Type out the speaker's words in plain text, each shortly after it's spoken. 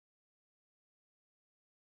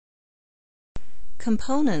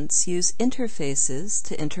Components use interfaces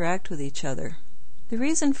to interact with each other. The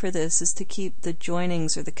reason for this is to keep the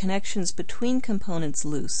joinings or the connections between components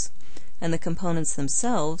loose, and the components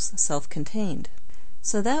themselves self-contained.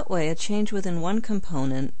 So that way a change within one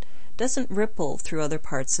component doesn't ripple through other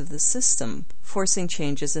parts of the system, forcing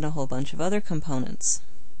changes in a whole bunch of other components.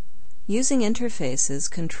 Using interfaces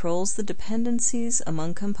controls the dependencies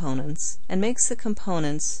among components and makes the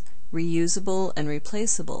components reusable and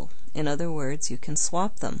replaceable. In other words, you can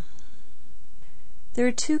swap them. There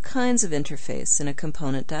are two kinds of interface in a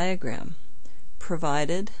component diagram: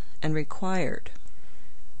 provided and required.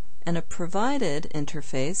 And a provided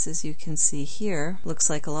interface, as you can see here, looks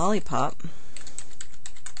like a lollipop.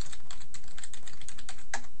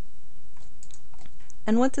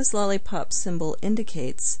 And what this lollipop symbol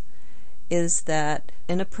indicates is that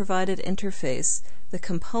in a provided interface, the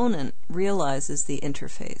component realizes the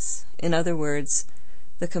interface. In other words,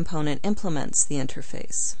 the component implements the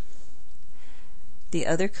interface. The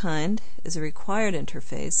other kind is a required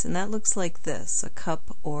interface, and that looks like this: a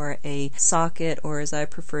cup or a socket, or as I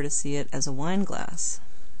prefer to see it, as a wine glass.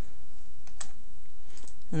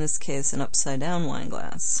 In this case, an upside down wine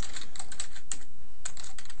glass.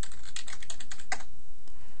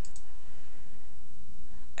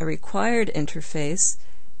 A required interface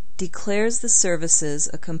declares the services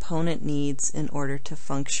a component needs in order to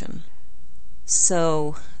function.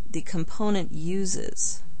 So the component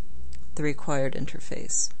uses the required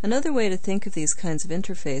interface. Another way to think of these kinds of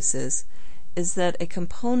interfaces is that a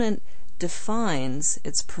component defines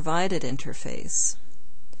its provided interface,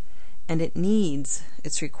 and it needs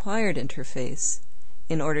its required interface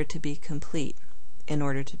in order to be complete, in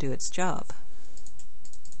order to do its job.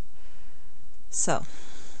 So,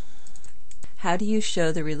 how do you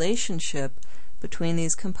show the relationship between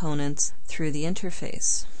these components through the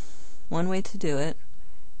interface? One way to do it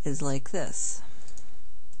is like this.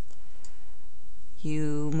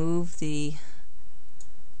 You move the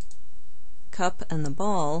cup and the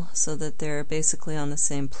ball so that they're basically on the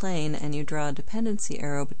same plane, and you draw a dependency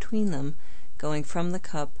arrow between them going from the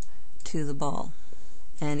cup to the ball.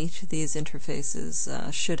 And each of these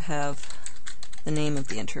interfaces should have the name of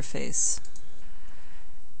the interface.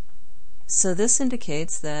 So this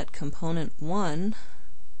indicates that component 1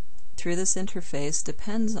 through this interface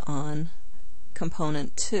depends on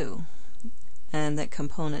component 2, and that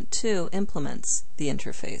component 2 implements the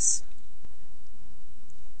interface.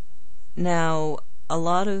 Now, a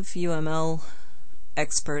lot of UML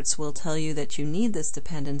experts will tell you that you need this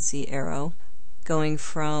dependency arrow going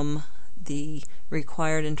from the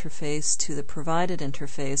required interface to the provided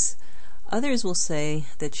interface. Others will say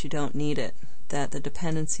that you don't need it, that the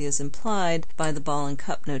dependency is implied by the ball and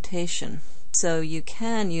cup notation. So you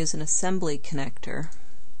can use an assembly connector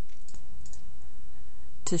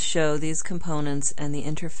to show these components and the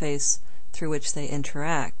interface through which they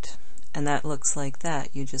interact. And that looks like that.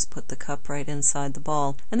 You just put the cup right inside the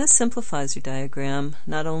ball. And this simplifies your diagram.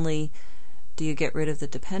 Not only do you get rid of the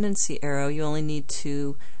dependency arrow, you only need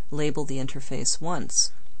to label the interface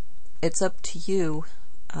once. It's up to you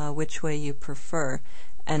which way you prefer.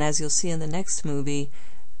 And as you'll see in the next movie,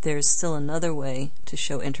 there's still another way to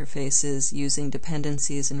show interfaces using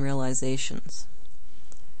dependencies and realizations.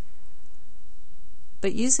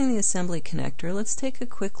 But using the assembly connector, let's take a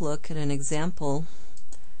quick look at an example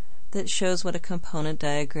that shows what a component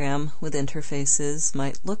diagram with interfaces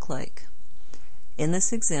might look like. In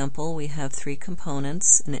this example, we have 3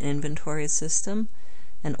 components: an inventory system,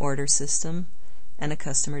 an order system, and a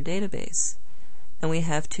customer database. And we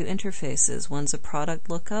have 2 interfaces. One's a product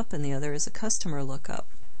lookup and the other is a customer lookup.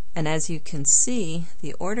 And as you can see,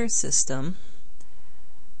 the order system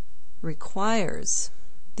requires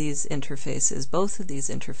these interfaces, both of these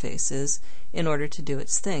interfaces, in order to do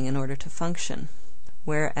its thing, in order to function.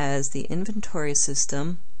 Whereas the inventory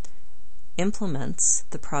system implements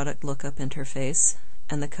the product lookup interface,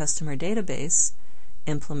 and the customer database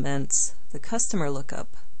implements the customer lookup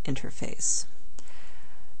interface.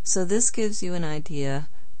 So this gives you an idea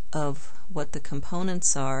of what the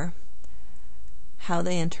components are, how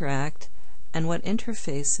they interact, and what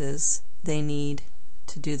interfaces they need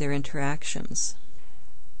to do their interactions.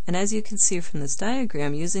 And as you can see from this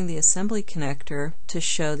diagram, using the assembly connector to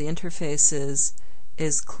show the interfaces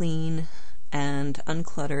is clean and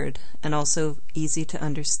uncluttered and also easy to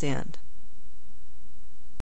understand.